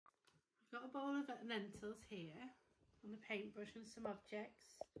Got a bowl of lentils here on the paintbrush and some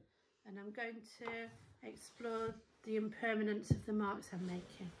objects, and I'm going to explore the impermanence of the marks I'm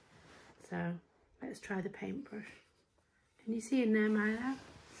making. So let's try the paintbrush. Can you see in there, Milo?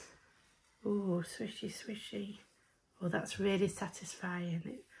 Oh, swishy, swishy. Oh, that's really satisfying.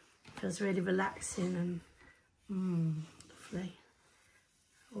 It feels really relaxing and lovely.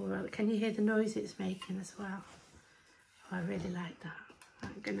 Oh, can you hear the noise it's making as well? Oh, I really like that.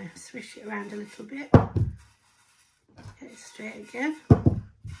 I'm going to swish it around a little bit. Get it straight again.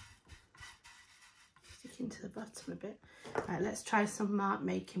 Sticking to the bottom a bit. Right, let's try some mark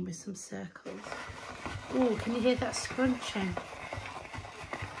making with some circles. Oh, can you hear that scrunching?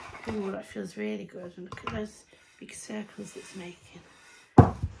 Oh, that feels really good. And look at those big circles it's making.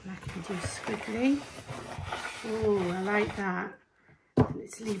 And I can do squiggly. Oh, I like that. And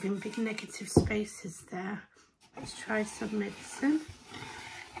it's leaving big negative spaces there. Let's try some medicine.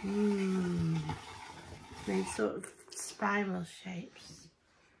 Made sort of spiral shapes.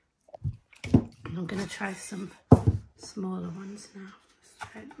 And I'm going to try some smaller ones now. Let's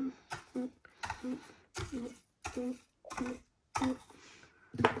try them.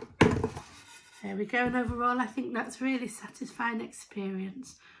 There we go, and overall I think that's a really satisfying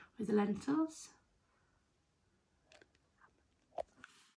experience with the lentils.